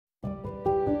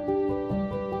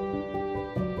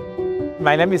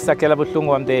My name is Sakhela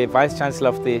Buhlungu. I'm the Vice-chancellor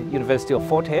of the University of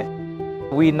Fort Hare.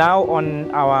 We're now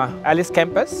on our Alice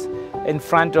campus in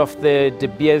front of the De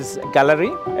Beers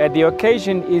Gallery. The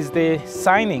occasion is the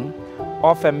signing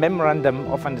of a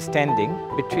Memorandum of Understanding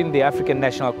between the African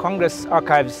National Congress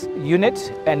Archives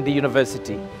Unit and the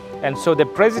university. And so the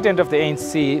president of the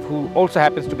ANC, who also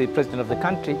happens to be the president of the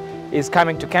country, is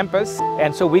coming to campus.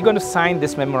 And so we're going to sign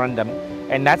this memorandum,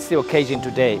 and that's the occasion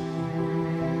today.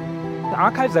 The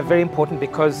archives are very important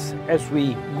because as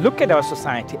we look at our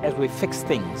society, as we fix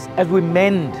things, as we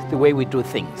mend the way we do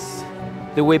things,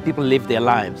 the way people live their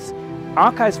lives,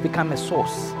 archives become a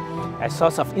source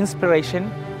of inspiration,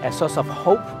 a source of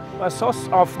hope, a source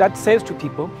of that says to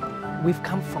people, we've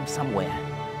come from somewhere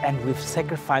and we've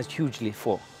sacrificed hugely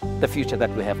for the future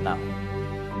that we have now.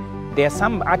 There are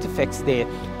some artifacts there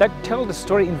that tell the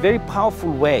story in very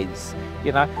powerful ways.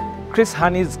 You know, Chris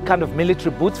Hani's kind of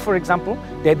military boots, for example,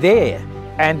 they're there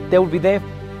and they will be there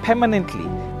permanently.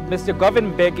 Mr.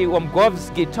 Govan Mbeki Gov's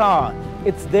guitar,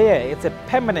 it's there, it's a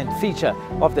permanent feature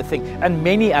of the thing, and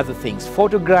many other things,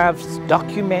 photographs,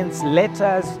 documents,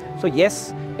 letters. So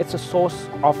yes, it's a source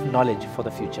of knowledge for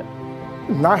the future.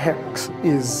 Nahecs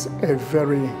is a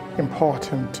very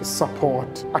important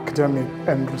support academic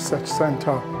and research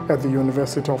center at the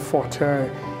University of Fort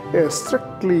Hare,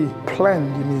 strictly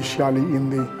planned initially in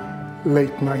the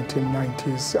late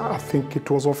 1990s. I think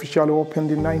it was officially opened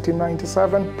in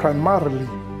 1997, primarily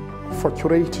for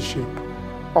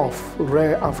curatorship of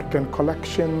rare African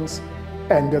collections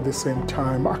and at the same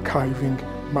time archiving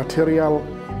material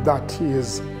that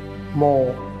is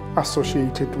more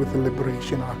associated with the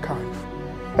Liberation Archive.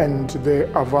 And there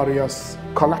are various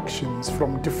collections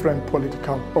from different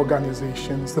political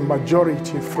organizations, the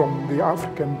majority from the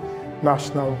African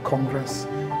National Congress,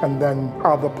 and then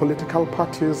other political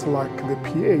parties like the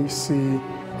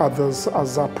PAC, others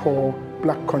AZAPO,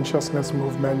 Black Consciousness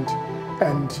Movement,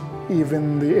 and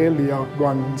even the earlier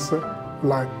ones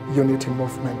like Unity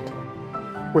Movement.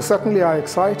 We certainly are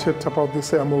excited about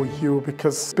this MOU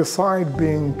because beside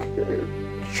being,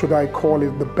 should I call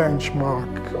it the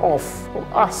benchmark of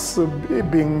us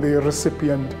being the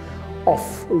recipient of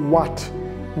what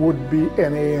would be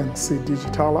an ANC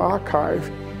digital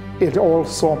archive, it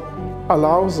also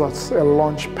allows us a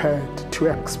launch pad to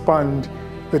expand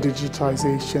the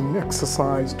digitization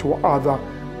exercise to other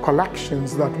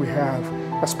collections that we have,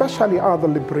 especially other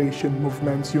liberation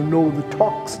movements. You know, the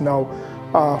talks now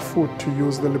are afoot to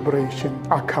use the liberation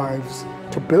archives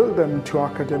to build them into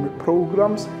academic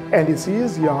programs, and it's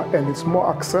easier and it's more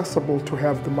accessible to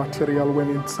have the material when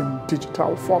it's in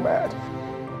digital format.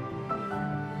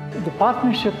 The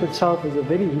partnership itself is a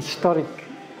very historic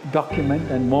document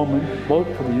and moment, both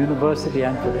for the university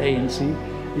and for the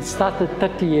ANC. It started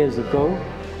 30 years ago,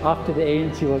 after the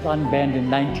ANC was unbanned in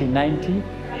 1990.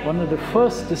 One of the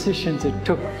first decisions it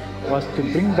took was to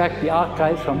bring back the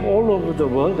archives from all over the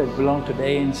world that belonged to the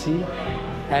ANC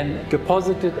and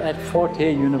deposit it at Fort Hare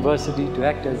University to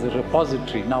act as a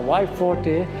repository. Now, why Fort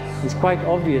Hare is quite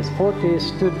obvious. Fort Hare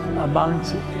stood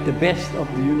amongst the best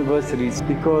of the universities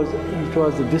because it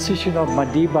was the decision of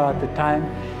Madiba at the time.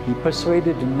 He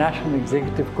persuaded the National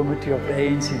Executive Committee of the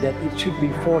ANC that it should be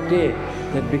Fort Hare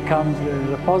that becomes the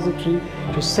repository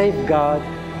to safeguard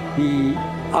the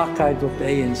archives of the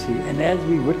ANC. And as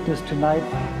we witnessed tonight,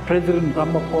 President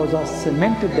Ramaphosa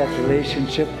cemented that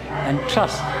relationship and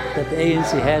trust that the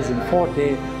ANC has in Fort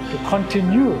Hare to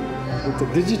continue with the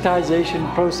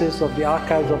digitization process of the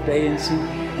archives of the ANC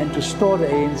and to store the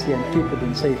ANC and keep it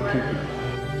in safekeeping.